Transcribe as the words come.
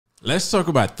Let's talk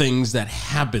about things that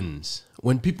happens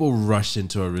when people rush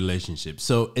into a relationship.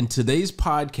 So in today's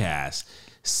podcast,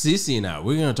 Cece and I,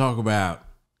 we're going to talk about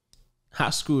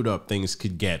how screwed up things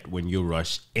could get when you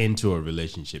rush into a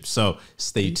relationship. So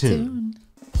stay tuned.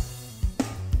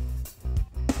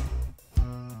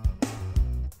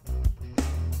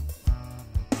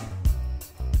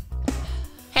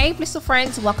 Hey, Blissful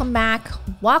friends, welcome back.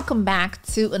 Welcome back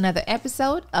to another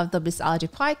episode of the Blissology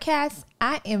podcast.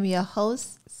 I am your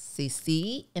host,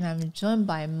 Cece, and I'm joined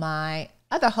by my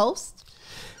other host.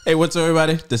 Hey, what's up,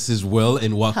 everybody? This is Will,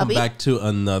 and welcome Hubby. back to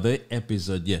another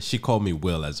episode. Yeah, she called me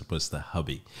Will as opposed to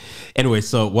Hubby. Anyway,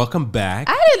 so welcome back.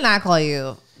 I did not call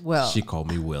you Will. She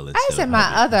called me Will instead I said of my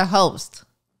Hubby. other host.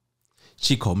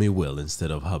 She called me Will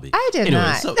instead of Hubby. I did anyway,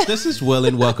 not. So this is Will,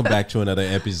 and welcome back to another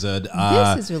episode.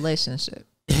 This is relationship.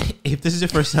 If this is your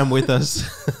first time with us,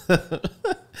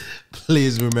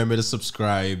 please remember to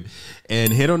subscribe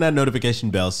and hit on that notification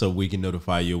bell so we can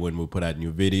notify you when we put out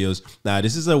new videos. Now,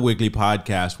 this is a weekly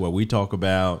podcast where we talk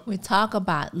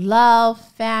about love,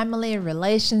 family,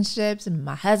 relationships, and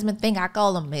my husband think I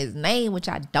call him his name, which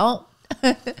I don't.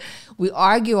 We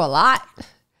argue a lot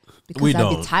because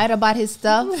I be tired about his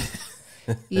stuff.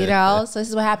 You know, so this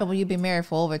is what happened when you've been married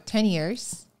for over 10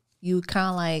 years. You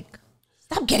kind of like,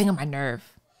 stop getting on my nerve.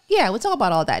 Yeah, we'll talk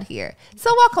about all that here.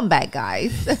 So welcome back,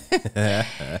 guys.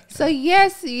 So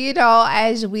yes, you know,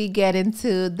 as we get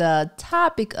into the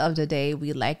topic of the day,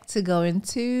 we like to go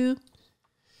into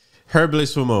her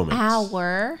blissful moments.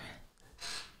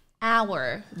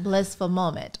 Our blissful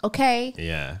moment. Okay.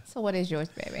 Yeah. So what is yours,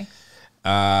 baby?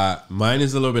 Mine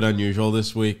is a little bit unusual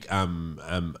this week. I'm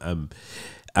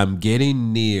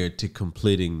getting near to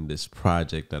completing this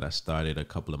project that I started a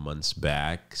couple of months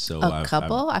back. So I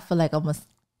feel like almost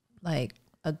like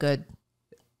a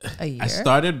year. I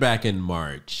started back in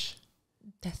March.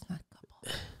 That's not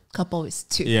couple. Couple is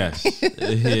 2. Yes,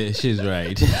 she's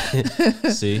right.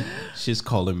 See, she's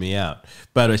calling me out,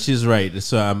 but she's right.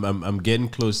 So I'm getting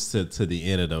close to the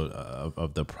end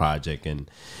of the project,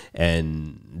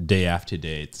 and day after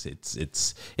day,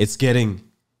 it's getting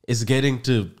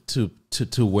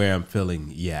to where I'm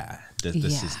feeling.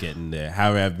 This is getting there.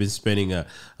 However, I've been spending a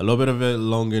little bit of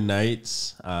longer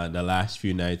nights. The last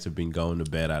few nights I've been going to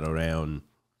bed at around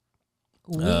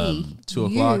 2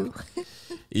 o'clock.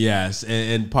 Yes,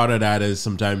 and part of that is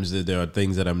sometimes there are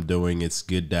things that I'm doing. It's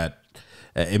good that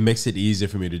it makes it easier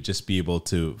for me to just be able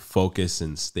to focus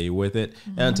and stay with it.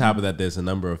 Mm-hmm. And on top of that, there's a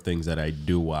number of things that I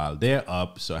do while they're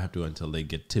up, so I have to wait until they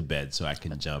get to bed so I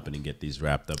can jump in and get these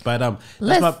wrapped up. But no,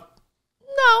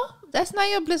 that's not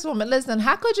your bliss moment. Listen,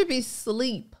 how could you be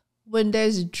asleep when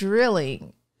there's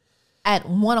drilling at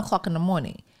 1 o'clock in the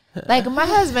morning? Like my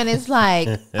husband is like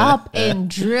up and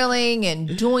drilling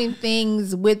and doing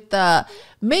things with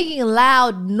making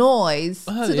loud noise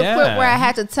to the point where I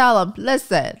had to tell him,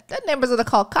 listen, that neighbor's gonna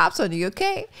call cops on you,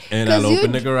 okay? And I'll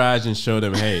open the garage and show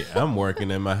them, hey, I'm working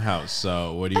in my house,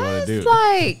 so what do you want to do? It's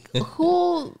like,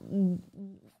 who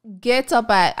gets up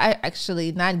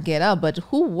not get up, but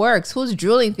who works? Who's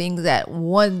drilling things at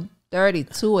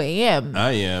 1:30, 2 a.m.?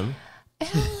 I am.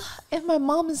 And my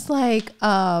mom is like,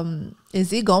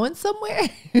 is he going somewhere?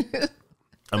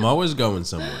 I'm always going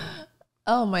somewhere.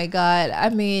 Oh my God. I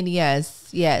mean,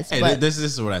 yes. Hey, but this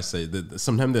is what I say.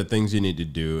 Sometimes there are things you need to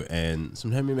do, and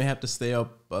sometimes you may have to stay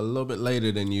up a little bit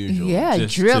later than usual. Yeah,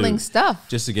 drilling stuff.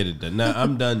 Just to get it done. Now,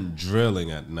 I'm done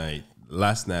drilling at night.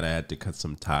 Last night I had to cut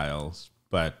some tiles,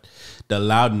 but the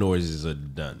loud noises are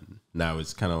done. Now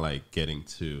it's kind of like getting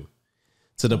to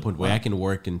the point where I can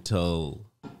work until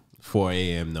 4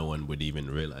 a.m. No one would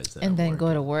even realize that. And then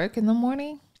go to work in the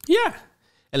morning? Yeah.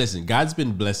 And listen, God's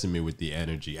been blessing me with the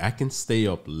energy. I can stay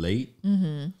up late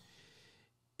and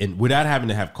without having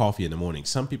to have coffee in the morning.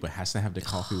 Some people has to have the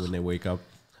coffee when they wake up.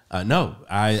 No,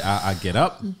 I get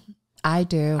up. I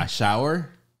do. I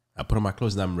shower. I put on my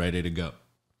clothes and I'm ready to go.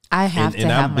 I have to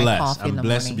have my coffee in the morning. I'm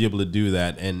blessed to be able to do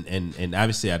that, and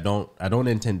obviously I don't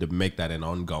intend to make that an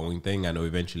ongoing thing. I know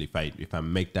eventually if I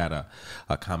make that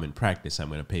a common practice, I'm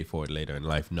going to pay for it later in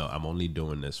life. No, I'm only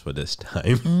doing this for this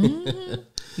time.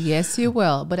 Yes, you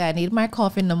will. But I need my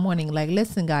coffee in the morning. Like,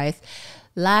 listen, guys,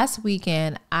 last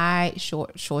weekend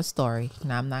short story.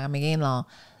 Now I'm not gonna make it long.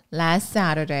 Last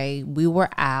Saturday, we were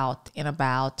out and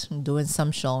about doing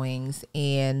some showings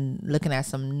and looking at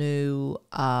some new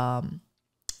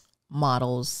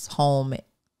models home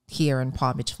here in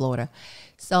Palm Beach, Florida.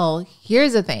 So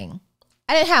here's the thing.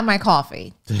 I didn't have my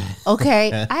coffee.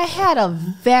 Okay. I had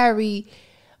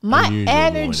my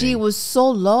energy was so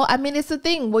low. I mean, it's the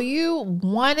thing where you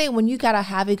want it, when you gotta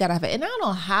have it, And I don't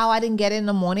know how I didn't get it in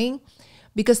the morning,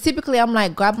 because typically I'm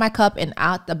like, grab my cup and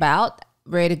out about,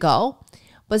 ready to go.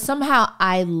 But somehow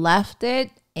I left it,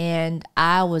 and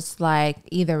I was like,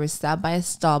 either we stop by a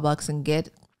Starbucks and get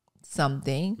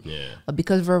something, or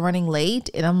because we're running late,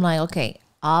 and I'm like, okay,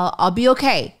 I'll be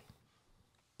okay.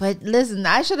 But listen,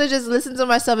 I should have just listened to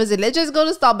myself and said, let's just go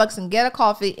to Starbucks and get a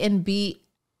coffee and be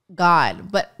gone.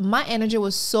 But my energy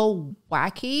was so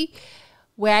wacky.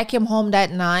 Where I came home that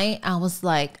night, I was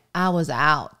like, I was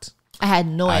out. I had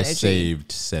no energy. I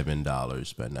saved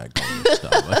 $7 by not going to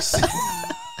Starbucks.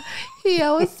 He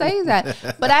always says that.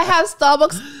 But I have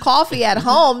Starbucks coffee at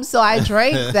home, so I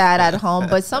drank that at home.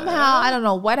 But somehow, I don't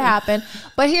know what happened.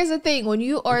 But here's the thing. When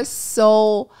you are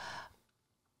so,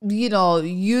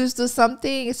 used to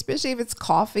something, especially if it's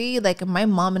coffee, like my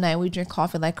mom and I, we drink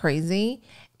coffee like crazy.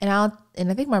 And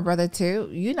I think my brother too.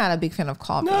 You're not a big fan of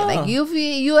coffee. No. Like you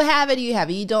have it, you have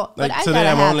it. You don't. Like but today,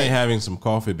 I'm only having some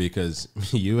coffee because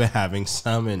you were having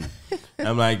some, and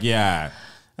I'm like, yeah,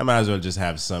 I might as well just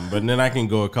have some. But then I can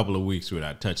go a couple of weeks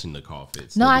without touching the coffee.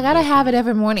 No, I gotta have it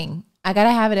every morning.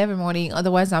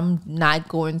 Otherwise, I'm not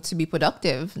going to be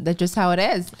productive. That's just how it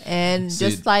is. And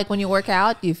just like when you work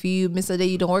out, if you miss a day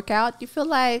you don't work out, you feel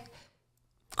like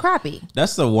crappy.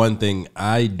 That's the one thing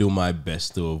I do my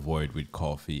best to avoid with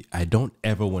coffee. I don't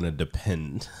ever want to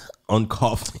depend on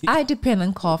coffee. I depend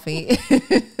on coffee.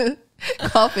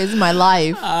 Coffee is my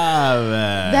life. Oh,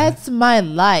 man. That's my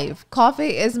life.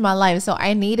 Coffee is my life. So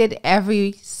I need it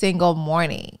every single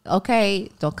morning. Okay?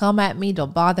 Don't come at me.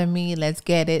 Don't bother me. Let's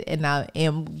get it. And I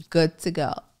am good to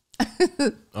go.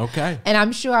 Okay. And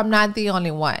I'm sure I'm not the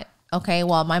only one. Okay,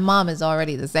 well, my mom is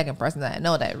already the second person that I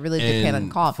know that really depend on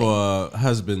coffee. For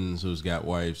husbands who's got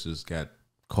wives who's got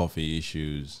coffee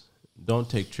issues, don't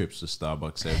take trips to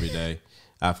Starbucks every day.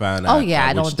 I found out. Oh yeah,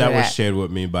 I don't do that. That was shared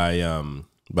with me by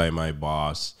my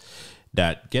boss.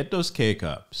 That get those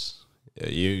K-cups.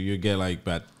 You get like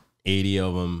about 80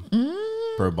 of them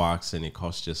per box, and it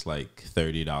costs just like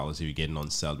 $30 if you're getting on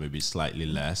sale, maybe slightly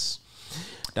less.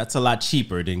 That's a lot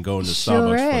cheaper than going to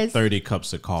Starbucks for 30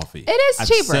 cups of coffee. It is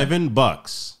cheaper.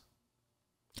 $7.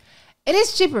 It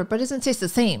is cheaper, but it doesn't taste the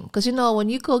same. Because, when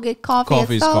you go get coffee.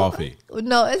 Coffee's coffee.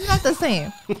 No, it's not the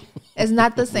same. It's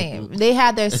not the same. They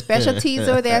have their specialties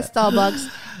over there at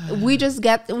Starbucks. We just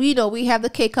get, we have the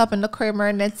K-cup and the creamer,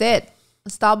 and that's it.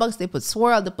 Starbucks, they put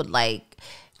swirl, they put like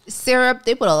syrup.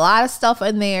 They put a lot of stuff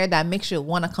in there that makes you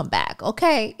want to come back.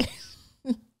 Okay.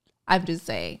 I'm just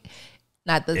saying.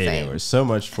 Not the same. So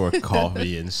much for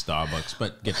coffee in Starbucks,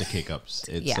 but get the K-cups.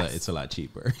 It's a lot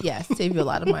cheaper. Yes, save you a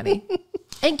lot of money.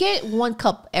 And get one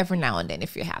cup every now and then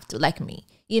if you have to, like me.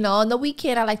 On the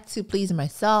weekend, I like to please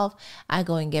myself. I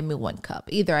go and get me one cup.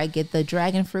 Either I get the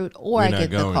dragon fruit or I get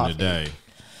the coffee.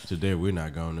 Today, we're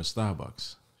not going to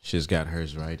Starbucks. She's got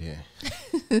hers right here.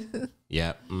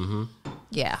 Yep. Mm-hmm.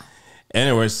 Yeah.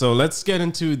 Anyway, so let's get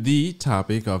into the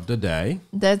topic of the day.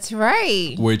 That's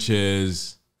right. Which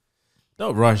is...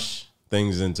 don't rush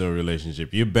things into a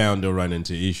relationship. You're bound to run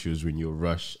into issues when you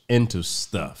rush into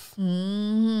stuff.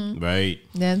 Mm-hmm. Right?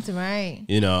 That's right.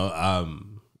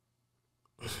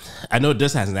 I know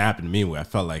this hasn't happened to me where I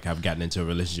felt like I've gotten into a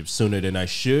relationship sooner than I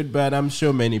should, but I'm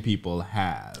sure many people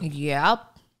have. Yep.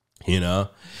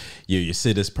 You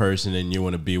see this person and you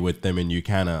want to be with them and you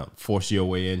kind of force your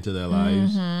way into their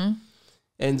lives. Mm-hmm.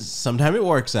 And sometimes it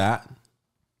works out.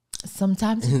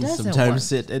 Sometimes it doesn't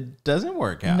Sometimes work. it doesn't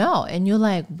work out. No, and you're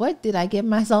like, what did I get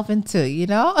myself into,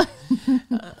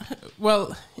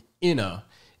 Well,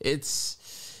 it's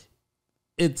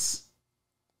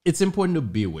important to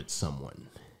be with someone.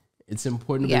 It's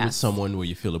important to be with someone where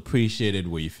you feel appreciated,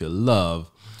 where you feel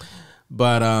loved.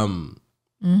 But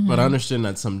but I understand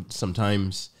that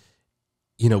sometimes,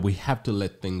 we have to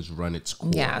let things run its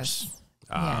course.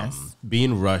 Yes.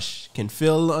 Being rushed can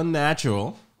feel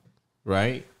unnatural,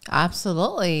 right?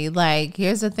 Absolutely. Like,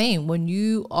 here's the thing. When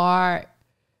you are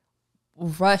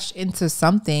rushed into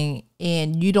something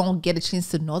and you don't get a chance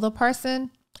to know the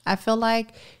person, I feel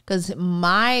like, because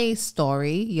my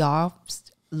story, y'all,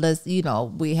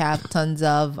 we have tons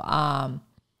of,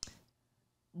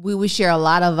 we share a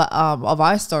lot of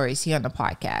our stories here on the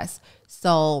podcast.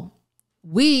 So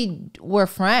we were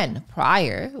friends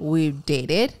prior. We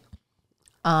dated.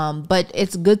 But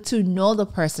it's good to know the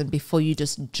person before you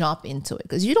just jump into it,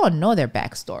 because you don't know their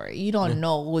backstory. You don't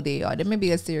know who they are. They may be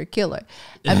a serial killer.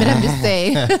 I'm just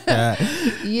saying,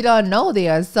 you don't know who they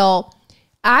are. So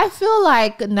I feel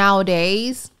like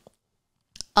nowadays,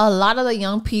 a lot of the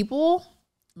young people,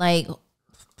 like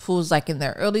who's like in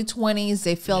their early 20s,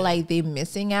 they feel like they're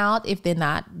missing out if they're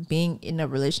not being in a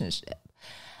relationship.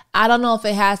 I don't know if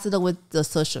it has to do with the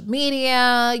social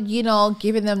media, you know,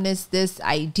 giving them this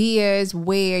ideas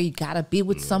where you gotta be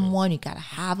with someone, you gotta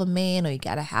have a man, or you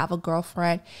gotta have a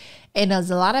girlfriend. And there's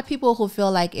a lot of people who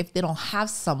feel like if they don't have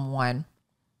someone,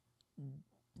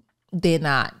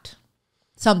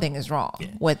 something is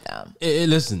wrong with them.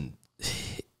 Listen,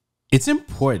 it's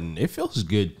important. It feels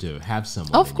good to have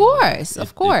someone. Of course. It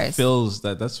feels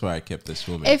that's why I kept this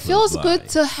woman. It feels good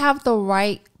to have the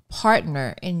right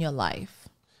partner in your life.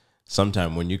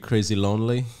 Sometime when you're crazy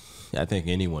lonely, I think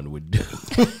anyone would do.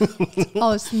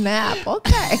 Oh, snap.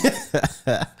 Okay.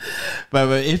 but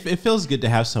it feels good to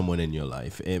have someone in your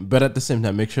life. But at the same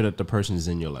time, make sure that the person is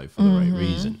in your life for the right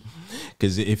reason.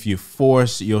 Because if you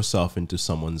force yourself into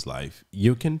someone's life,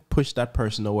 you can push that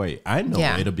person away. I know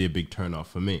it'll be a big turnoff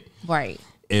for me. Right.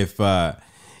 If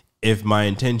my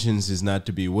intentions is not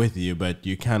to be with you, but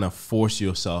you kind of force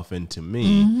yourself into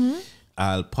me,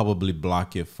 I'll probably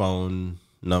block your phone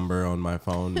number on my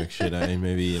phone, make sure that I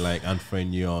maybe like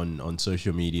unfriend you on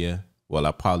social media. Well,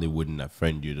 I probably wouldn't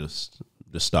unfriend you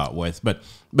to start with, but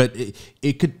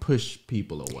it could push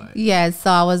people away. Yeah, so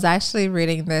I was actually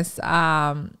reading this,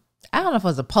 I don't know if it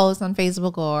was a post on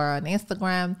Facebook or on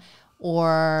Instagram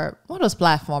or one of those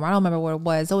platforms. I don't remember what it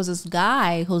was. There was this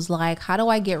guy who's like, how do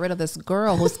I get rid of this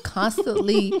girl who's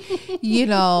constantly, you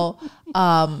know,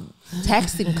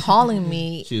 texting, calling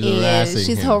me.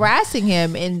 She's harassing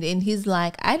him. And he's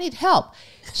like, I need help.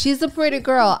 She's a pretty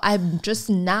girl. I'm just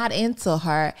not into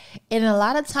her. And a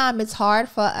lot of time it's hard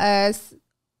for us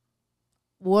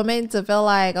women to feel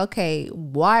like, okay,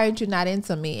 why aren't you not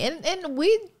into me? And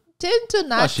we tend to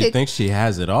not. Well, she thinks she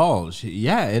has it all.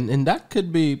 And that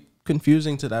could be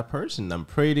confusing to that person. I'm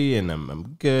pretty and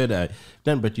I'm good,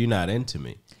 but you're not into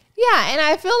me. Yeah, and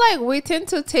I feel like we tend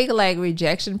to take like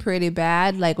rejection pretty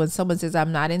bad. Like when someone says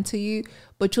I'm not into you,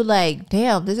 but you're like,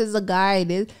 damn, this is a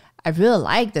guy. I really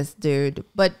like this dude.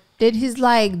 But then he's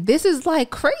like, this is like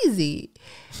crazy.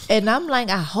 And I'm like,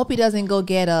 I hope he doesn't go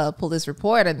get a police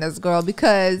report on this girl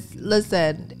because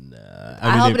listen,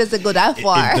 I hope it doesn't go that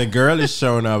far. If the girl is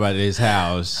showing up at his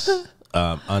house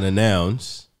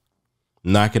unannounced,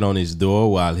 knocking on his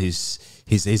door while he's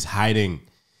hiding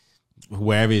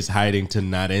wherever he's hiding to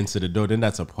not answer the door, then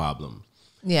that's a problem.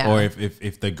 Yeah. Or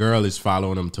if the girl is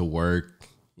following him to work,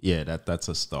 yeah, that's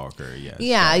a stalker. Yes.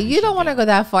 Yeah, you don't want to go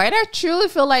that far. And I truly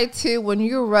feel like too, when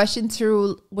you rush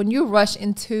into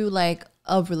like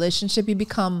a relationship, you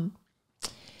become.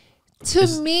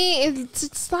 Me,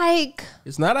 it's like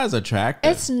it's not as attractive.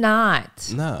 It's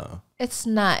not. No, it's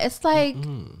not. It's like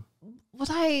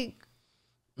like.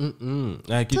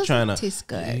 Like you're trying to taste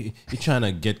good. You're trying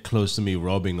to get close to me,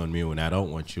 rubbing on me when I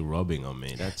don't want you rubbing on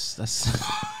me. That's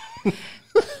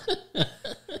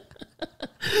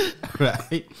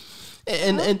right.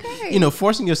 And you know,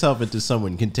 forcing yourself into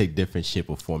someone can take different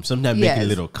shape or form. Sometimes making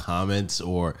little comments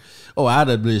or out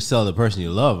of bliss tell the person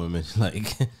you love them. It's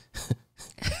like,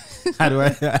 how do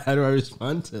I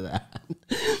respond to that?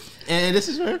 And this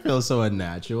is where it feels so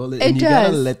unnatural. And you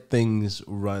gotta let things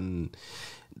run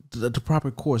the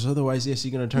proper course. Otherwise, yes,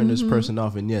 you're gonna turn this person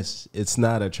off, and yes, it's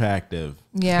not attractive.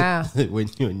 Yeah, when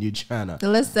you're trying to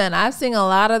listen. I've seen a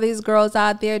lot of these girls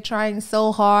out there trying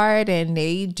so hard, and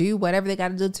they do whatever they got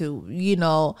to do to, you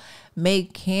know,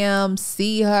 make him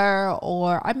see her.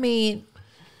 Or I mean,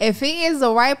 if he is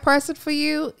the right person for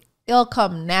you, it'll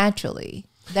come naturally.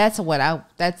 That's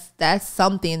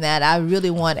something that I really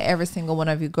want every single one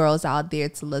of you girls out there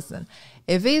to listen.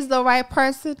 If he's the right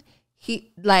person,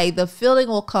 the feeling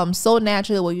will come so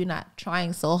naturally where you're not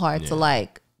trying so hard to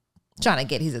like trying to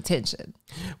get his attention.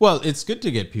 Well, it's good to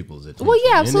get people's attention. Well,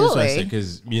 yeah, absolutely.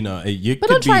 Because you know you but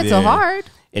could don't try so hard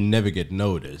and never get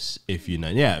noticed if you're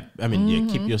not. Yeah, I mean,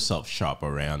 keep yourself sharp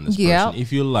around this person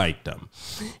if you like them,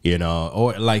 you know,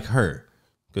 or like her,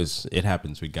 because it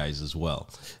happens with guys as well.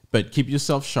 But keep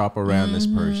yourself sharp around this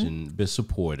person. Be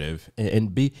supportive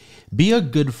and be a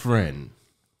good friend.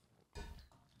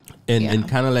 And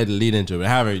kind of let it lead into it.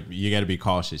 However, you got to be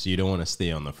cautious. You don't want to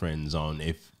stay on the friend zone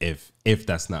if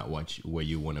that's not where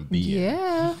you want to be.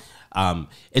 Yeah. And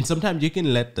sometimes you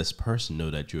can let this person know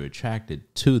that you're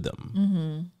attracted to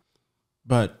them.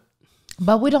 But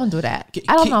we don't do that.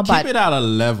 I don't know. Keep it at a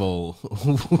level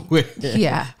where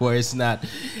it's not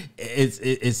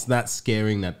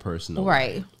scaring that person away.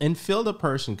 Right. And feel the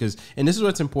person and this is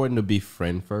what's important, to be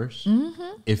friend first.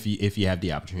 If you have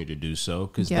the opportunity to do so,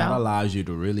 because that allows you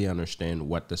to really understand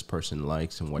what this person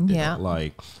likes and what they don't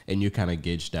like, and you kind of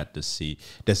gauge that to see,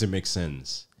 does it make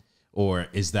sense, or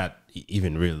is that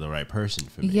even really the right person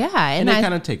for me? Yeah, and I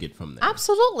kind of take it from there.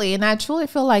 Absolutely, and I truly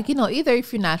feel like, you know, either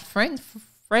if you're not friend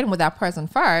with that person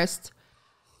first,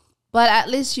 But at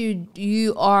least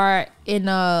you are in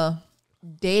a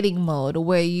dating mode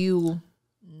where you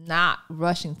not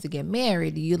rushing to get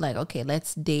married. You like, okay,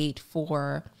 let's date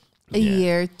for a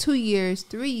year, 2 years,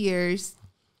 3 years,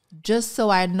 just so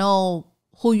I know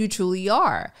who you truly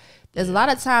are. There's a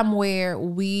lot of time where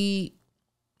we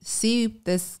see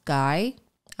this guy.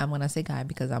 I'm going to say guy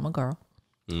because I'm a girl.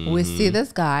 Mm-hmm. We see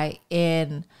this guy,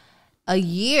 and a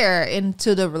year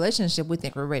into the relationship, we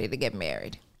think we're ready to get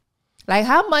married. Like,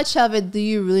 how much of it do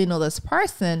you really know this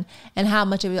person, and how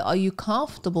much of it are you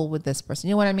comfortable with this person?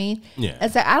 You know what I mean? Yeah.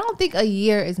 It's like, I don't think a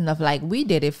year is enough. Like, we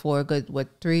did it for a good,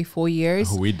 3-4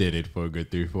 years? We did it for a good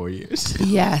 3-4 years.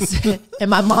 Yes. And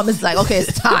my mom is like, okay,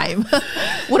 it's time.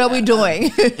 What are we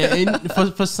doing? And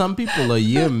for some people, a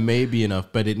year may be enough,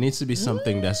 but it needs to be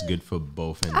something that's good for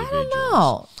both individuals. I don't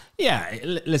know. Yeah,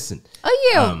 listen. A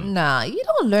year, nah, you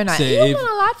don't learn. You don't learn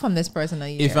a lot from this person a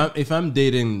year. If I'm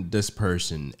dating this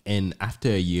person, and after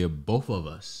a year, both of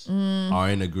us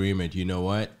are in agreement, you know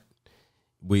what?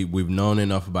 We've known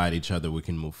enough about each other. We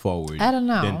can move forward. I don't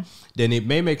know. Then it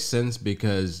may make sense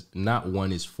because not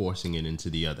one is forcing it into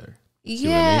the other.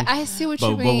 Yeah, I see what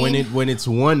you mean. But when it's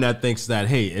one that thinks that,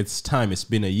 hey, it's time, it's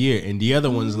been a year, and the other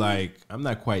one's like, I'm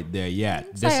not quite there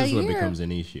yet. This is what becomes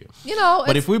an issue. You know,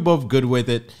 but if we're both good with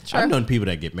it, I've known people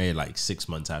that get married like 6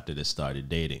 months after they started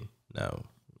dating. Now,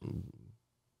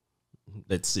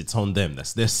 it's on them.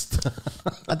 That's this.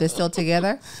 Are they still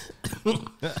together?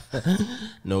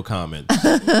 No comment.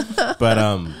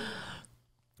 But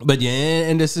yeah,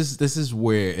 and this is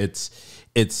where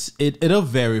it'll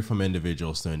vary from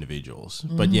individuals to individuals.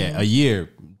 But yeah, a year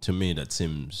to me, that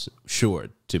seems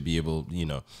short to be able,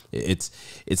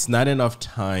 it's not enough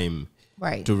time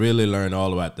to really learn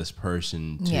all about this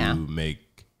person to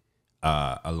make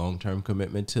a long-term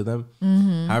commitment to them.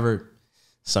 However,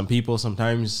 some people,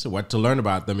 sometimes what to learn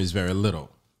about them is very little.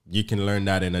 You can learn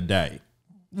that in a day.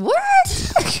 What?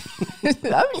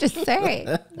 I'm just saying.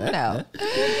 No.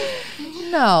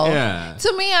 Yeah.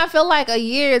 To me, I feel like a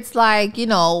year, it's like,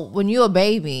 when you're a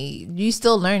baby, you're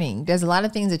still learning. There's a lot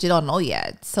of things that you don't know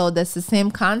yet. So that's the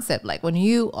same concept. Like when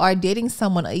you are dating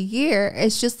someone a year,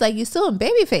 it's just like you're still in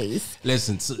baby phase.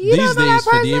 Listen, so these days,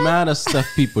 for the amount of stuff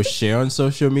people share on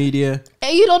social media,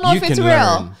 and you don't know if it's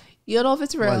real. You don't know if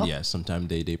it's real. Well, yeah,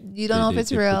 sometimes you don't know if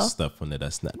it's real. Put stuff on it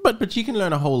that's not. But you can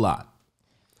learn a whole lot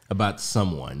about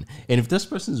someone. And if this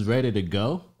person's ready to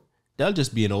go, they'll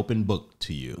just be an open book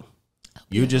to you.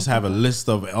 You just have a list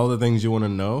of all the things you want to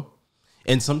know.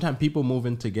 And sometimes people move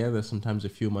in together, sometimes a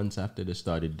few months after they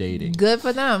started dating. Good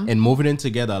for them. And moving in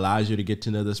together allows you to get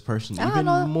to know this person even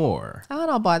more. I don't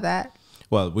know about that.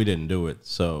 Well, we didn't do it,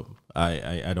 so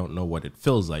I don't know what it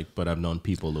feels like, but I've known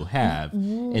people who have.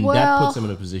 And that puts them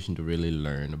in a position to really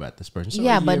learn about this person. So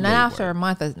but not after a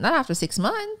month, not after 6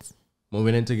 months.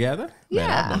 Moving in together? Yeah.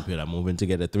 Man, I've known people that move in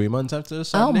together 3 months after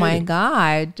Oh my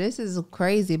God. This is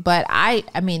crazy. But I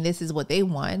mean, this is what they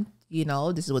want.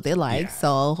 This is what they like. Yeah.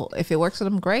 So if it works for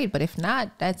them, great. But if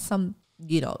not, that's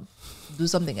do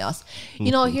something else.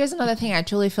 Here's another thing. I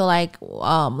truly feel like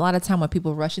a lot of time when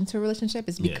people rush into a relationship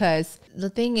is because the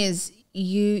thing is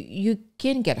you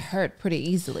can get hurt pretty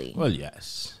easily. Well,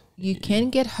 yes. You can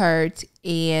get hurt,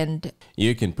 and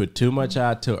you can put too much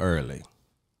out too early.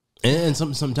 And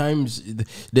sometimes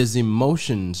there's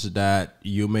emotions that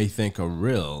you may think are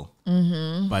real,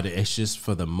 but it's just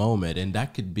for the moment. And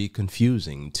that could be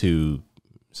confusing to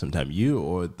sometimes you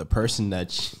or the person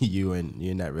that you're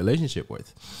in that relationship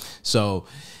with. So,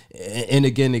 and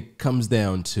again, it comes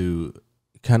down to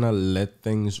kind of let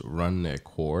things run their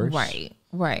course.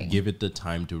 Right. Give it the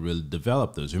time to really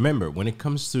develop those. Remember, when it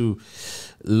comes to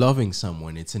loving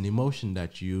someone, it's an emotion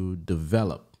that you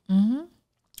develop.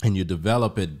 And you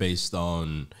develop it based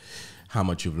on how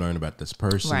much you've learned about this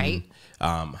person,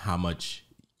 how much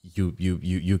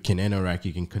you can interact,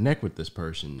 you can connect with this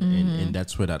person, and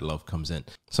that's where that love comes in.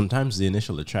 Sometimes the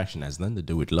initial attraction has nothing to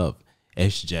do with love.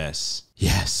 It's just,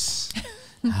 yes,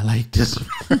 I like this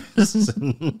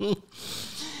person.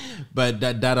 But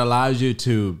that allows you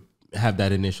to have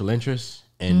that initial interest,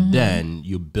 and then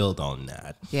you build on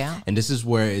that. Yeah. And this is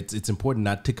where it's important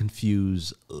not to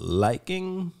confuse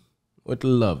liking with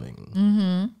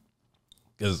loving.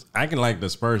 Because I can like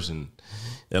this person.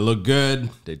 They look good.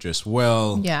 They dress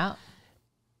well. Yeah.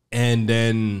 And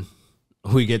then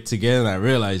we get together and I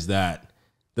realize that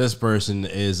this person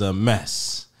is a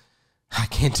mess. I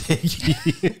can't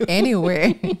take you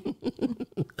anywhere.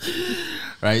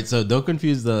 Right? So don't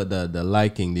confuse the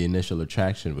liking, the initial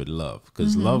attraction with love.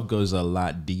 Because love goes a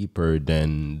lot deeper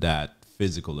than that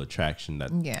physical attraction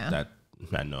that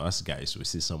I know us guys, we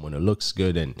see someone who looks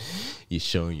good and you're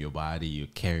showing your body, you're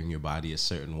carrying your body a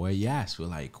certain way. Yes, we're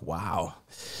like, wow,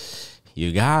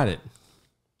 you got it.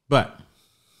 But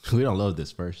we don't love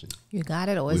this person. You got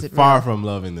it, or is it far real? from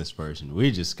loving this person?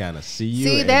 We just kind of see you.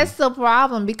 See, that's the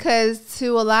problem, because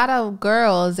to a lot of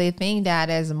girls, they think that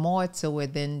there's more to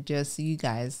it than just you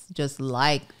guys just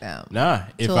like them. Nah,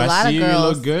 if I see you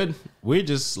look good, we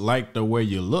just like the way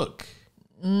you look.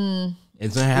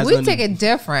 We take it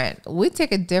different.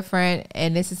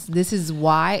 And this is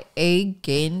why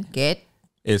again get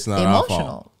it's not emotional. our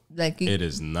fault. Like it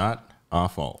is not our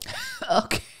fault.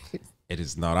 Okay, it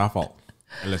is not our fault.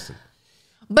 Listen.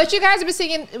 But you guys be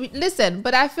singing. Listen,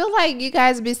 but I feel like you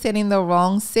guys be sending the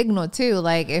wrong signal too.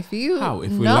 Like if we like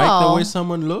the way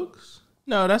someone looks,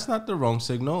 no, that's not the wrong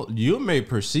signal. You may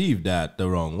perceive that the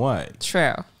wrong way.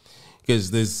 True.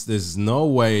 Because there's no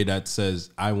way that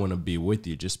says I want to be with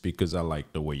you just because I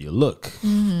like the way you look.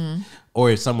 Mm-hmm.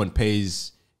 Or if someone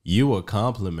pays you a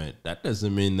compliment, that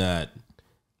doesn't mean that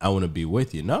I want to be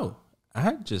with you. No,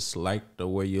 I just like the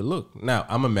way you look. Now,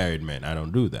 I'm a married man. I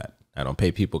don't do that. I don't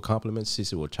pay people compliments.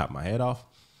 Cece will chop my head off.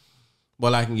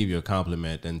 Well, I can give you a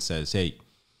compliment and says, hey,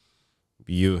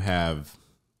 you have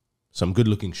some good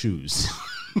looking shoes.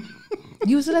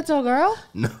 You said that to a girl?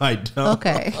 No, I don't.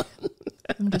 Okay.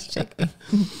 I'm just checking.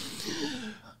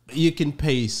 You can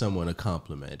pay someone a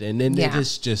compliment, and then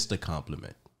it's just a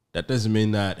compliment. That doesn't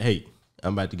mean that, hey,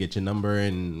 I'm about to get your number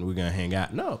and we're going to hang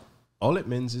out. No, all it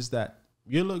means is that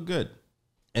you look good,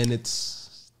 and it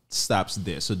stops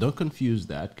there. So don't confuse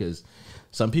that, because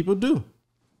some people do.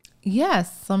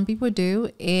 Yes, some people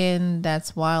do, and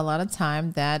that's why a lot of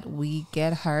time that we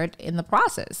get hurt in the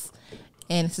process.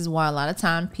 And this is why a lot of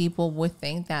time people would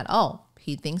think that, oh,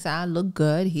 he thinks I look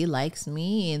good, he likes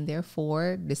me, and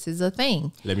therefore this is a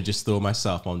thing. Let me just throw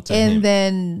myself onto him. And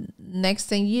then next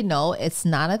thing you know, it's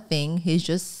not a thing. He's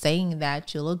just saying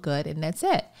that you look good, and that's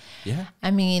it. Yeah.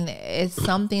 I mean, it's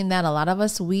something that a lot of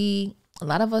us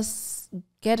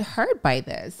get hurt by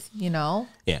this, you know?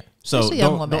 Yeah. So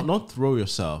don't throw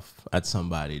yourself at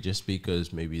somebody just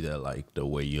because maybe they like the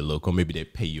way you look, or maybe they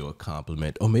pay you a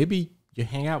compliment, or maybe you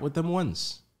hang out with them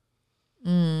once.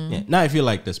 Yeah. Now, if you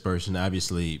like this person,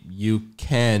 obviously you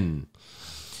can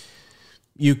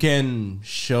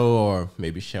show, or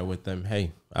maybe share with them,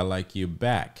 hey, I like you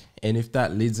back. And if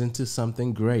that leads into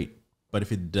something, great. But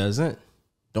if it doesn't,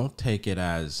 don't take it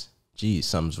as, gee,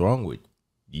 something's wrong with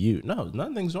you. No,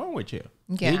 nothing's wrong with you.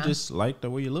 Yeah. You just like the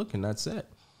way you look, and that's it.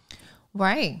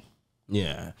 Right.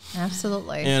 Yeah.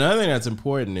 Absolutely. And another thing that's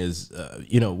important is,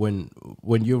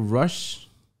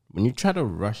 when you try to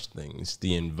rush things,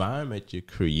 the environment you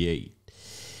create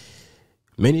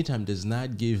many times does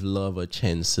not give love a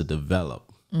chance to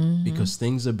develop, because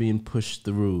things are being pushed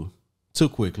through too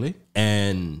quickly.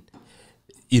 And,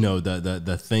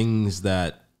 the things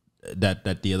that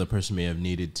the other person may have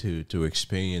needed to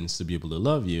experience to be able to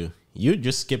love you, you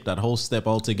just skip that whole step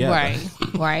altogether.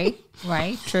 Right.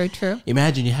 True.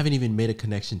 Imagine you haven't even made a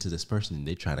connection to this person and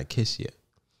they're trying to kiss you.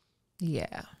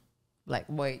 Yeah. Like,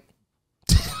 wait.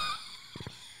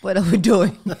 What are we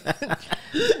doing?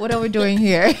 What are we doing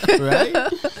here? Right?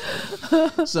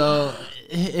 So,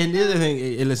 and the other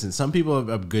thing, listen, some people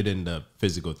are good in the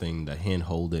physical thing, the hand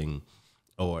holding,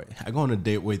 or I go on a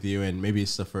date with you and maybe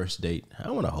it's the first date. I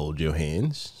want to hold your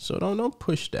hands. So don't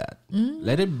push that.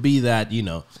 Let it be that,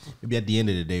 maybe at the end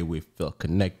of the day, we felt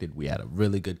connected. We had a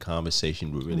really good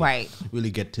conversation. We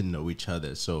really get to know each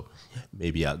other. So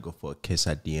maybe I'll go for a kiss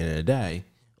at the end of the day.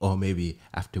 Or maybe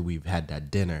after we've had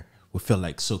that dinner, we feel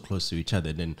like so close to each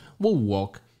other, then we'll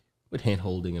walk with hand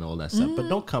holding and all that stuff. But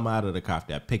don't come out of the car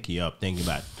after I pick you up thinking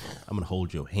about, I'm going to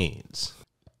hold your hands.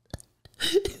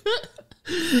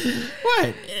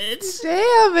 What?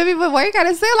 Damn, baby, but why you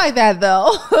gotta say it like that,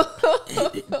 though?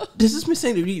 This is me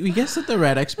saying that we get set the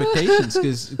right expectations,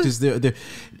 because there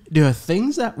are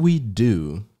things that we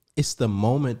do. It's the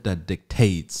moment that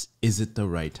dictates, is it the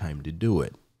right time to do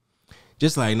it?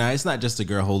 Just like, now, it's not just a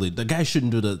girl holding. The guy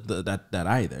shouldn't do that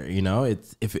either.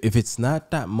 It's if it's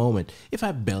not that moment. If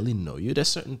I barely know you, there's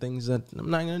certain things that I'm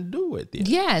not gonna do with you.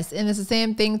 Yes, and it's the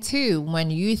same thing too.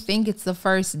 When you think it's the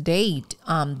first date,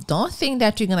 don't think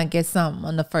that you're gonna get something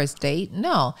on the first date.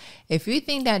 No, if you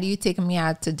think that you taking me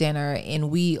out to dinner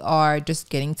and we are just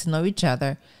getting to know each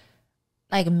other,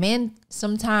 like men,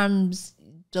 sometimes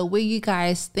the way you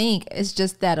guys think is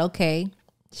just that. Okay,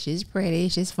 she's pretty,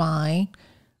 she's fine.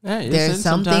 Yeah, there's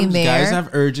something there. Guys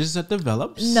have urges that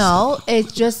develops. No,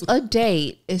 it's just a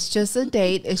date. It's just a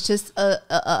date. It's just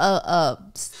a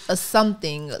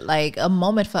something, like a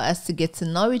moment for us to get to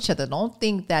know each other. Don't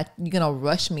think that you're gonna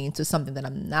rush me into something that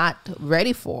I'm not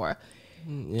ready for.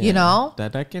 Yeah,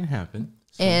 that can happen.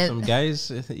 Some guys,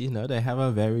 they have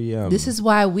a very This is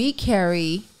why we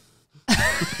carry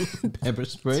pepper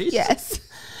spray. Yes.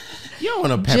 You don't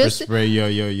want to pepper spray your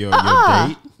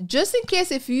date. Just in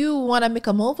case if you want to make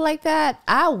a move like that,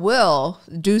 I will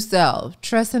do so.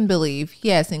 Trust and believe.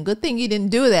 Yes, and good thing you didn't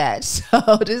do that.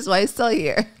 So this is why it's still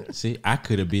here. See, I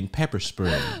could have been pepper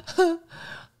sprayed.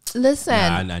 Listen,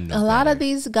 I a lot of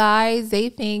these guys, they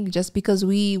think just because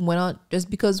we went on, just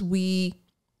because we,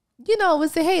 we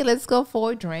say, hey, let's go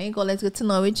for a drink or let's get to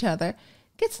know each other.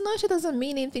 Get to know each other doesn't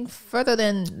mean anything further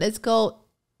than let's go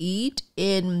eat,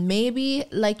 and maybe,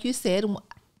 like you said,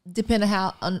 depending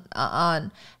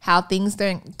on how things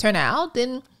turn out,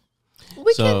 then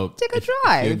we can take a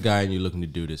drive. If you're a guy and you're looking to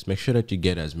do this, make sure that you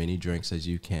get as many drinks as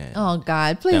you can. Oh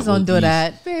God, please don't do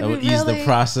that. Baby, that will ease the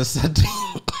process.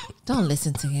 Don't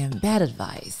listen to him. Bad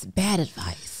advice. Bad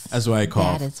advice. That's why I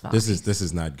call. This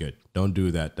is not good. Don't do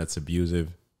that. That's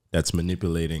abusive. That's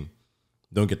manipulating.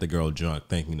 Don't get the girl drunk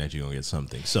thinking that you're gonna get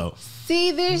something. So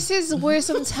see, this is where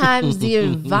sometimes the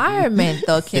environment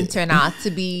though can turn out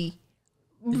to be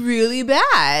really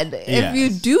bad if you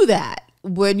do that.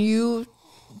 When you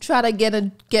try to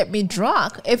get me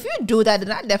drunk, if you do that,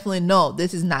 then I definitely know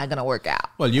this is not gonna work out.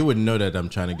 Well, you wouldn't know that I'm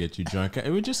trying to get you drunk.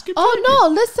 It would just skip. Oh no,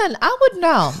 listen, I would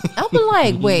know. I would be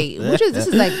like, wait, this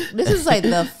is like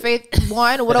the fifth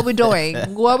one. What are we doing?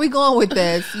 Where are we going with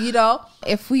this?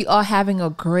 If we are having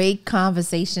a great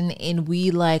conversation and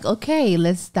we like, okay,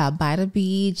 let's stop by the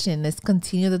beach and let's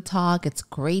continue to talk. It's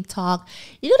great talk.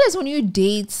 That's when you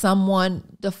date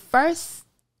someone, the first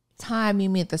time you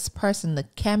meet this person, the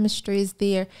chemistry is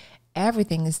there,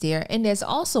 everything is there. And there's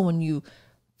also when you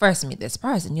first meet this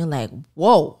person, you're like,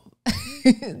 whoa.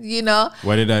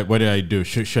 What did I do?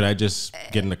 Should I just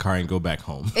get in the car and go back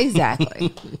home?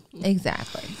 Exactly.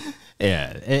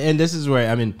 Yeah. And this is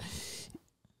where,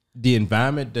 the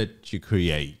environment that you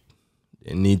create,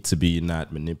 it needs to be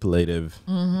not manipulative,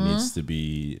 needs to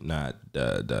be not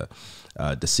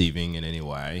deceiving in any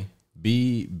way.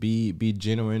 Be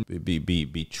genuine,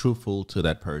 be truthful to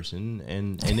that person,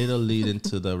 and it'll lead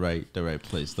into the right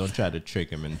place. Don't try to trick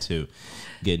him into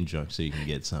getting drunk so you can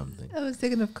get something. I was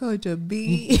thinking of Coach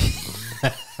B.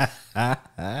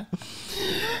 Yeah,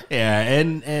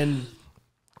 and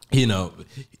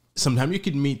sometimes you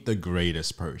can meet the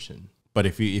greatest person, but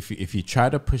if you try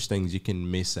to push things, you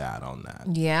can miss out on that.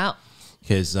 Yeah,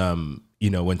 because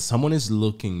when someone is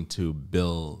looking to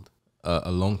build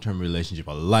a long-term relationship,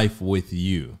 a life with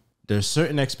you, there's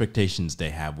certain expectations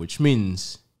they have, which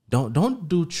means don't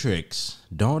do tricks.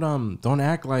 Don't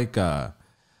act like what's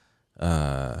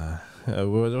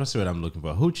what I'm looking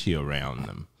for? Hoochie around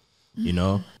them.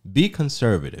 Be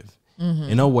conservative.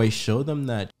 In a way, show them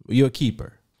that you're a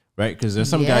keeper, right? Because there's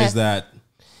some guys that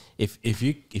if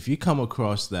you come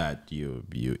across that you're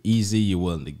easy, you're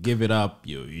willing to give it up,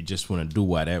 you just want to do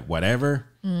whatever.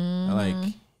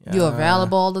 Like, you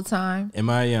available all the time? Am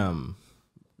I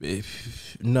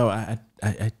no.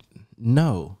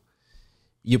 No.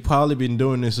 You've probably been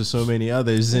doing this with so many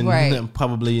others, and you're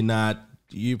probably not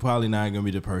gonna be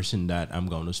the person that I'm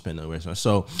going to spend the rest of.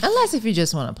 So unless if you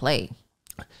just want to play.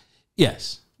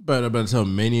 Yes. But so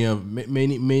many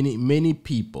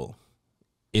people,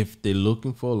 if they're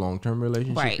looking for a long-term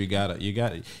relationship, you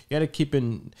gotta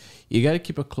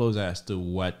keep a close eye as to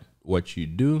what you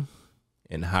do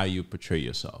and how you portray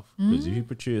yourself. Because if you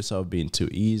portray yourself being too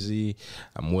easy,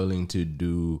 I'm willing to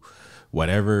do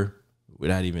whatever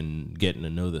without even getting to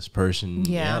know this person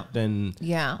yet, then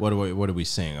what are we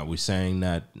saying? Are we saying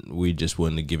that we just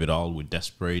willing to give it all, we're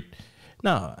desperate?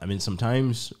 No,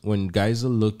 sometimes when guys are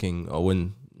looking,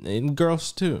 and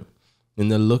girls too,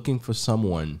 and they're looking for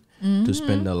someone to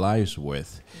spend their lives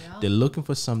with, they're looking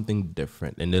for something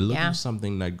different, and they're looking for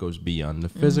something that goes beyond the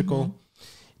physical.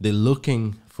 They're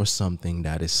looking for something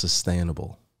that is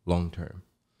sustainable long term.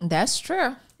 That's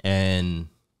true. And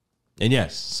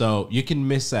yes, so you can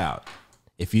miss out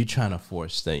if you're trying to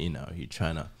force that, you're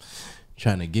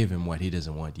trying to give him what he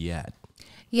doesn't want yet.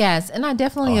 Yes, and I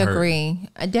definitely agree.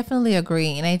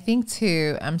 And I think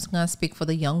too, I'm just going to speak for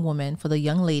the young women, for the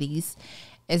young ladies,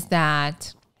 is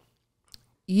that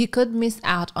you could miss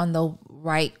out on the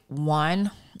right one,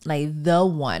 like the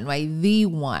one, right? The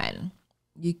one.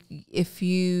 If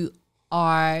you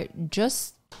are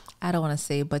just, I don't want to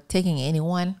say, but taking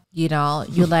anyone, you're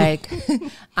like,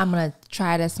 I'm going to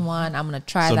try this one. I'm going to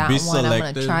try that one. I'm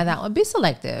going to try that one. Be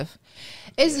selective.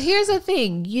 Here's the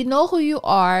thing. You know who you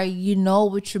are. You know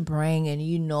what you bring, and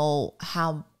you know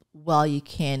how well you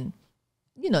can,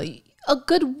 a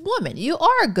good woman. You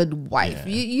are a good wife.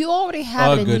 Yeah. You already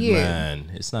have it in you.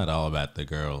 Man. It's not all about the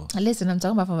girl. Listen, I'm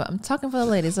talking for the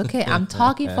ladies, okay? I'm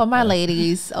talking for my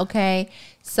ladies, okay?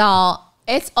 So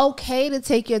it's okay to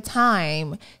take your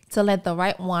time to let the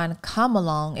right one come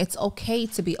along. It's okay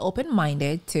to be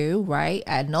open-minded too, right?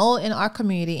 I know in our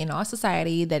community, in our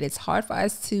society, that it's hard for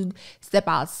us to step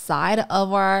outside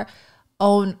of our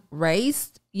own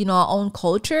race, you know, our own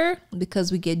culture,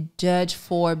 because we get judged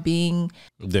for being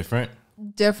different,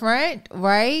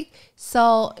 right?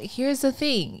 So here's the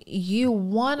thing. You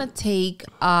want to take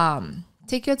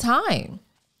your time.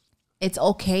 It's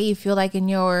okay if you're like in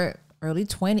your early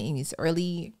 20s,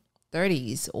 early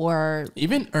 30s, or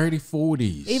even early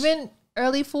 40s. Even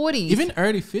early 40s. Even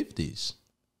early 50s.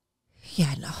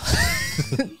 Yeah, no.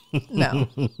 No.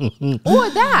 Or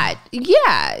that.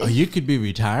 Yeah. Or you could be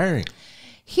retiring.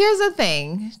 Here's the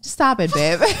thing. Stop it,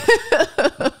 babe.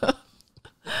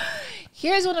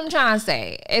 Here's what I'm trying to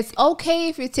say. It's okay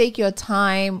if you take your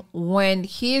time. When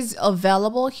he's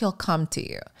available, he'll come to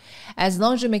you. As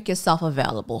long as you make yourself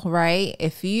available, right?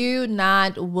 If you're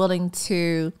not willing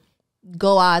to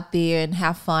go out there and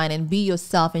have fun and be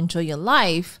yourself, enjoy your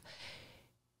life,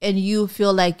 and you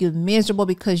feel like you're miserable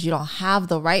because you don't have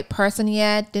the right person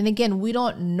yet, then again, we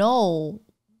don't know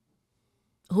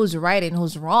who's right and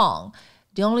who's wrong.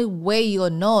 The only way you'll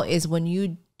know is when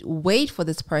you wait for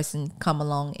this person come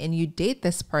along and you date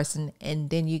this person, and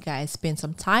then you guys spend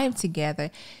some time together.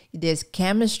 There's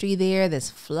chemistry there, there's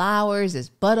flowers, there's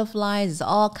butterflies, there's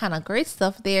all kind of great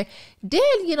stuff there. Then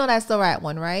you know that's the right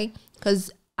one, right?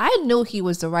 Because I knew he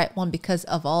was the right one because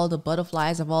of all the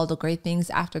butterflies, of all the great things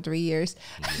after 3 years.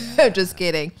 Yeah. Just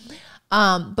kidding.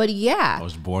 But yeah. I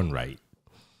was born right.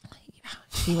 Yeah,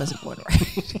 he wasn't born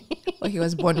right. Well, he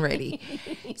was born ready.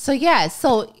 So yeah,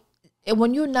 so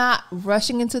when you're not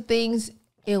rushing into things,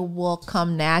 it will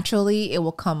come naturally. It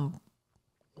will come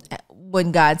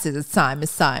when God says it's time,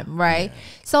 right? Yeah.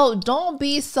 So don't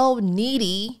be so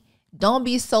needy. Don't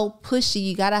be so pushy.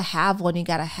 You got to have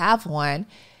one.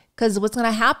 Because what's going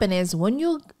to happen is when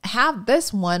you have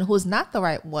this one who's not the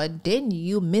right one, then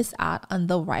you miss out on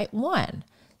the right one.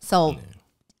 So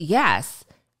yes,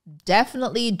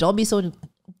 definitely don't be so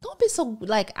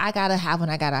like, I gotta have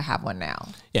one now.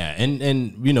 Yeah,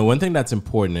 and you know, one thing that's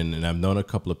important, and I've known a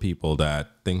couple of people that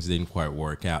things didn't quite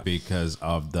work out because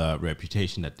of the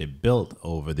reputation that they built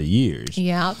over the years.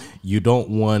 Yeah. You don't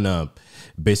want to,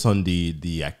 based on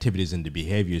the activities and the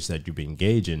behaviors that you've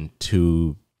engaged in,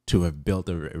 to have built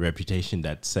a reputation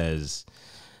that says,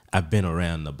 I've been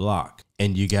around the block.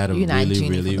 And you got to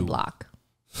really the block.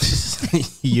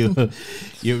 you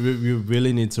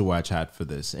really need to watch out for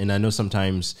this. And I know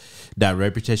sometimes that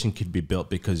reputation could be built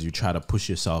because you try to push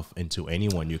yourself into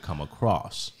anyone you come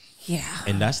across. Yeah.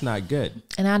 And that's not good.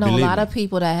 And I know a lot of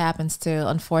people that happens to,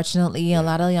 unfortunately, a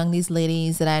lot of these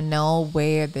ladies that I know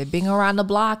where they've been around the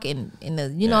block, and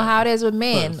you know how it is with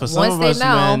men. For some of us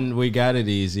men, we got it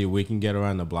easy. We can get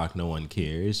around the block. No one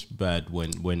cares. But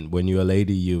when you're a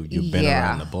lady, you've been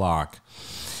around the block.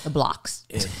 The blocks.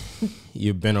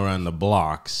 You've been around the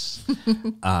blocks.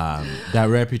 That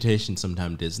reputation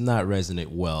sometimes does not resonate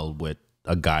well with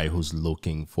a guy who's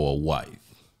looking for a wife.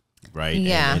 Right.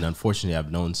 Yeah. And unfortunately,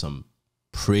 I've known some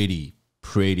pretty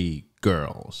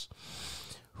girls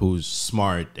who's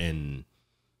smart and,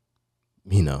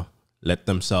 you know, let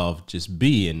themselves just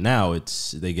be. And now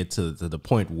they get to the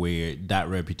point where that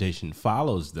reputation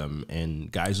follows them. And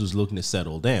guys who's looking to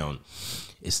settle down,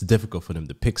 it's difficult for them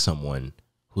to pick someone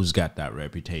who's got that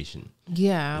reputation.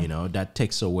 Yeah. You know, that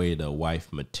takes away the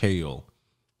wife material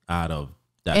out of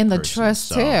that and person. The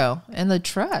trust too. And the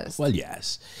trust. Well,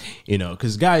 yes. You know,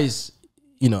 because guys,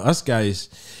 you know, us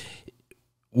guys,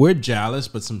 we're jealous,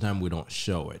 but sometimes we don't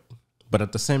show it. But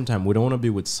at the same time, we don't want to be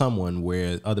with someone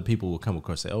where other people will come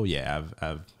across and say, "Oh yeah,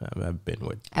 I've been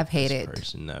with I've hated this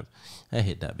person. I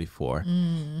hate that before."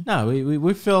 No,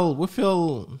 we feel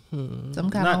some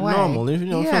kind of way. Not normal. You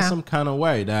know, feel some kind of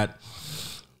way that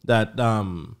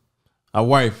our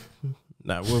wife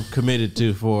that we're committed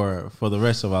to for the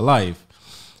rest of our life.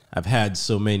 I've had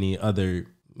so many other,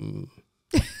 and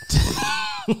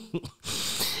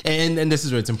this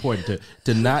is where it's important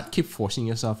to not keep forcing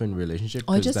yourself in a relationship.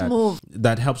 Or just move.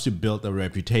 That helps you build a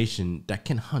reputation that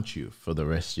can haunt you for the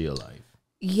rest of your life.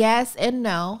 Yes and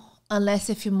no, unless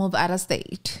if you move out of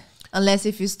state, unless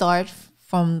if you start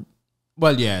from.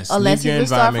 Well, yes. Unless if you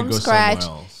start from scratch,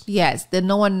 else. Yes, then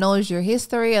no one knows your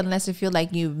history unless you feel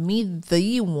like you meet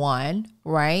the one,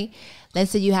 right?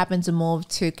 Let's say you happen to move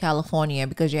to California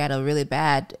because you had a really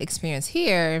bad experience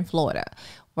here in Florida,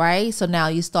 right? So now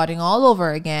you're starting all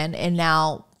over again, and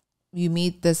now you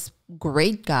meet this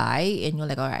great guy, and you're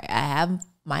like, all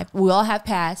right, we all have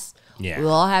past. Yeah. We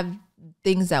all have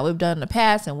things that we've done in the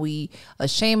past and we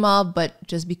ashamed of, but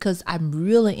just because I'm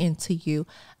really into you,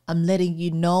 I'm letting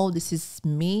you know this is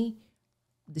me.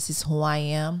 this is who I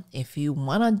am. If you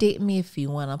want to date me, if you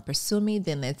want to pursue me,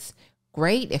 then it's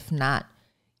great. If not,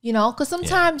 because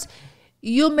sometimes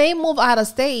you may move out of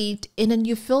state and then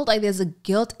you feel like there's a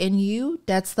guilt in you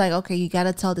that's like, okay, you got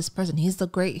to tell this person he's the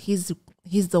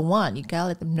one. You got to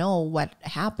let them know what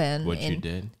happened. What you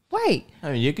did. Right.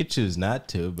 I mean, you could choose not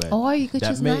to, but or you could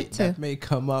choose not to. That may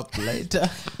come up later.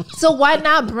 So why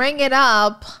not bring it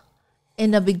up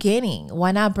in the beginning?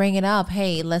 Why not bring it up?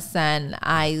 Hey, listen,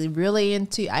 I really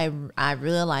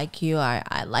like you.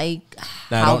 I like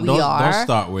how we are. Don't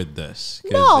start with this.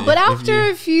 No, but after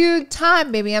a few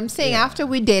time, baby, I'm saying after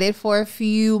we dated for a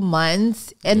few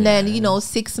months and then,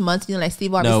 6 months, like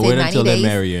Steve Harvey said, 90 days. No, wait until they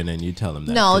marry you and then you tell them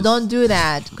that. No, don't do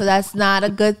that because that's not a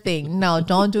good thing. No,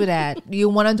 don't do that. You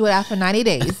want to do it after 90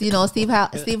 days. Steve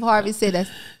Harvey said that.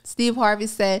 Steve Harvey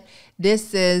said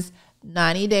this is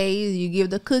 90 days, you give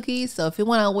the cookies. So if you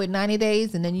want to wait 90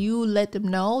 days and then you let them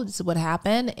know this is what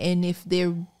happened. And if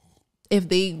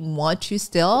they want you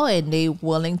still and they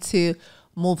willing to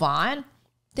move on,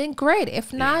 then great.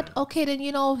 If not, okay, then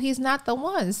he's not the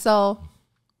one. So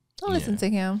don't listen to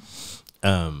him.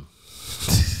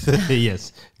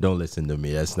 Yes, don't listen to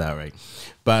me. That's not right.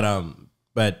 But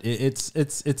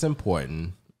it's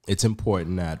important. It's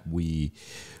important that we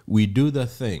do the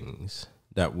things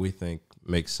that we think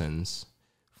makes sense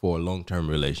for a long-term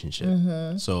relationship.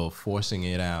 Mm-hmm. So forcing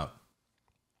it out,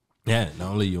 not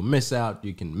only you'll miss out,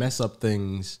 you can mess up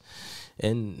things,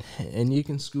 and you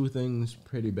can screw things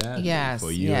pretty badly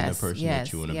for you and the person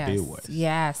that you want to be with.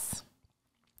 Yes.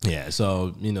 Yeah.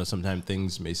 So sometimes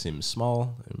things may seem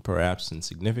small and perhaps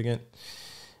insignificant,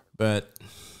 but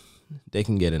they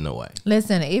can get in the way.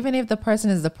 Listen, even if the person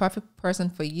is the perfect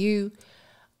person for you,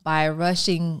 by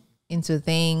rushing into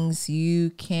things,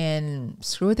 you can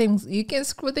screw things. You can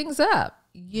screw things up.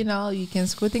 You can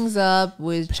screw things up,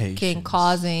 which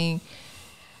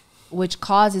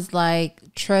causes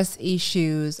like trust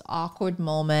issues, awkward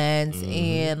moments,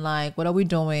 and like, what are we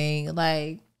doing?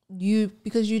 Like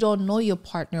because you don't know your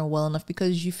partner well enough,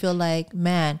 because you feel like,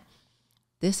 man,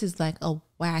 this is like a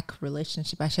whack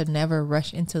relationship. I should never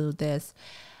rush into this.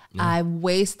 Yeah. I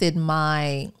wasted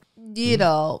my,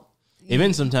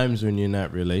 Even sometimes when you're not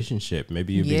in a relationship,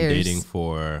 maybe you've been dating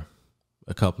for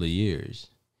a couple of years.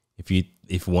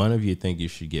 If one of you think you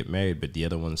should get married, but the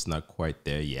other one's not quite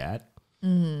there yet,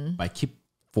 by keep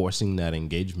forcing that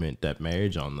engagement, that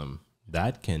marriage on them,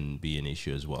 that can be an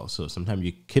issue as well. So sometimes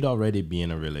you could already be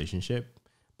in a relationship,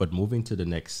 but moving to the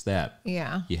next step,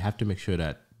 you have to make sure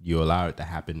that you allow it to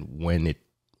happen when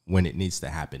it needs to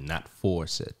happen, not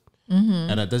force it. Mm-hmm.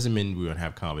 And that doesn't mean we won't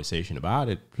have conversation about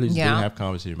it. Please do have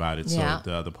conversation about it so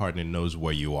the other partner knows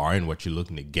where you are and what you're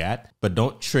looking to get. But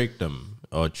don't trick them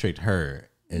or trick her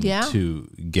into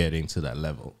getting to that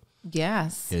level.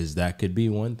 Yes. Because that could be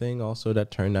one thing also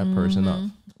that turned that person off.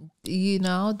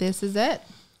 This is it.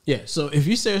 Yeah. So if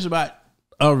you're serious about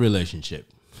a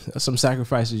relationship, some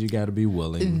sacrifices you got to be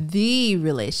willing. The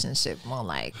relationship, more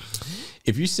like.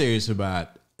 If you're serious about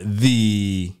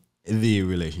the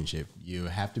relationship, you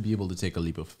have to be able to take a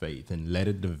leap of faith and let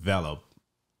it develop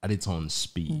at its own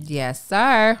speed. Yes,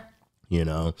 sir.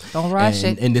 Don't rush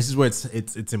it. And this is where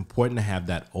it's important to have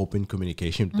that open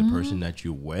communication with the person that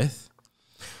you're with,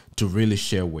 to really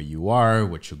share where you are,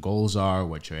 what your goals are,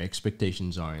 what your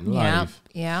expectations are in life.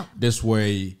 Yeah. This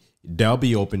way, they'll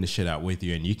be open to share that with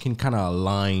you, and you can kind of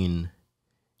align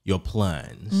your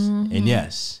plans. Mm-hmm. And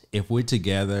yes, if we're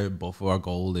together, both of our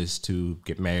goal is to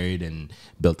get married and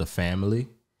build a family.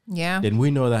 Yeah. Then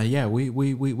we know that,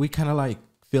 we kind of like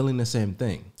feeling the same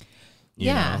thing.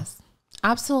 Yes,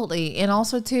 absolutely. And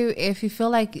also too, if you feel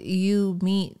like you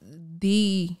meet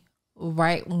the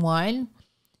right one,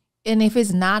 and if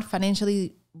it's not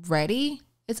financially ready,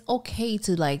 it's okay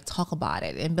to like talk about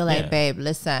it and be like, babe,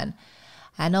 listen,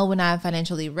 I know we're not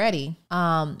financially ready.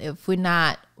 If we're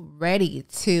not ready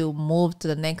to move to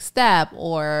the next step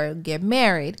or get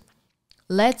married,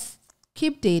 let's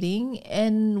keep dating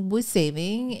and we're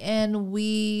saving and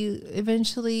we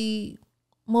eventually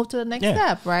move to the next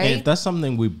step, right? And if that's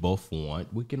something we both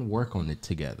want, we can work on it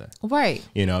together. Right.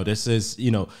 This is,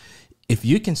 if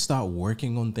you can start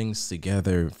working on things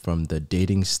together from the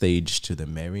dating stage to the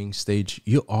marrying stage,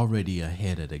 you're already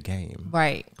ahead of the game.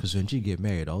 Right. Because when you get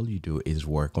married, all you do is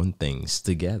work on things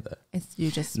together.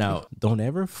 Now, don't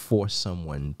ever force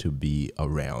someone to be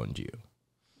around you.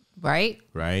 Right.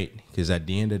 Right? Because at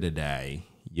the end of the day,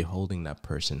 you're holding that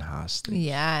person hostage.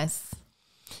 Yes.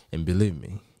 And believe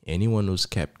me, anyone who's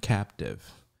kept captive,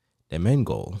 their main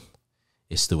goal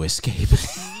is to escape.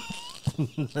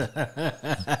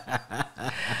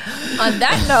 On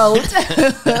that note,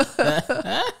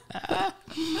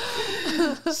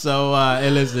 So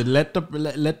listen, let the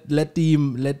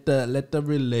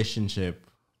relationship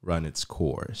run its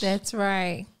course. That's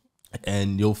right.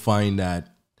 And you'll find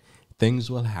that things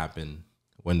will happen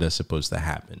when they're supposed to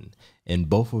happen, and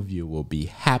both of you will be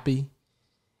happy,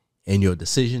 and your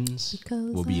decisions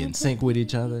will be in sync with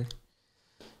each other,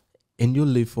 and you'll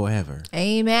live forever.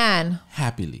 Amen.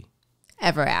 Happily.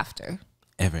 Ever after.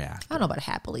 Ever after. I don't know about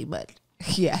happily, but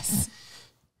yes.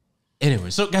 Anyway,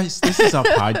 so guys, this is our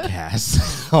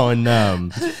podcast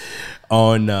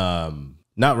on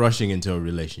not rushing into a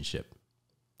relationship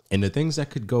and the things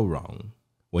that could go wrong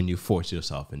when you force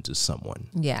yourself into someone.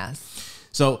 Yes.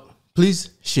 So please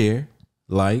share,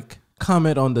 like,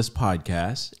 comment on this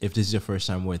podcast. If this is your first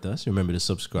time with us, remember to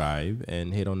subscribe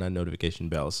and hit on that notification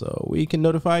bell so we can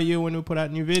notify you when we put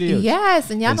out new videos. Yes,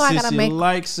 and y'all know I gotta make.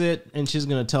 Likes it, and she's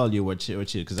gonna tell you what she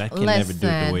because I can never do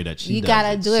it the way that she does. You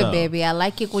gotta do it, baby. I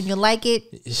like it when you like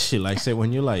it. She likes it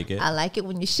when you like it. I like it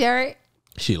when you share it.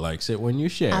 She likes it when you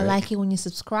share it. I like it when you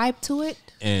subscribe to it.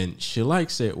 And she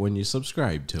likes it when you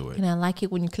subscribe to it. And I like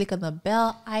it when you click on the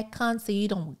bell icon so you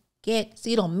don't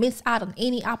miss out on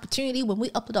any opportunity when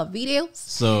we upload our videos.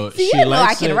 So she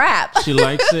likes I can rap. She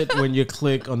likes it when you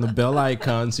click on the bell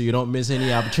icon so you don't miss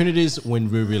any opportunities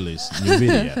when we release new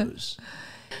videos.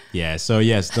 Yeah, so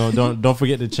yes, don't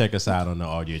forget to check us out on the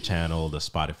audio channel, the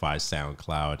Spotify,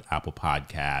 SoundCloud, Apple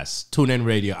Podcasts, TuneIn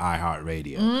Radio,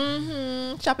 iHeartRadio.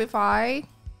 Shopify.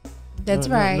 That's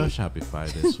right. No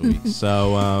Shopify this week.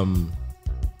 So on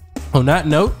that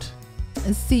note,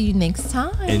 and see you next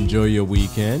time. Enjoy your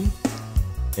weekend.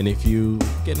 And if you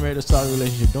getting ready to start a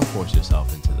relationship, don't force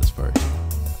yourself into this first.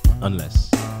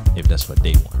 Unless if that's what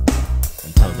they want.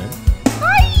 Until then.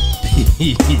 Bye.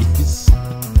 Peace.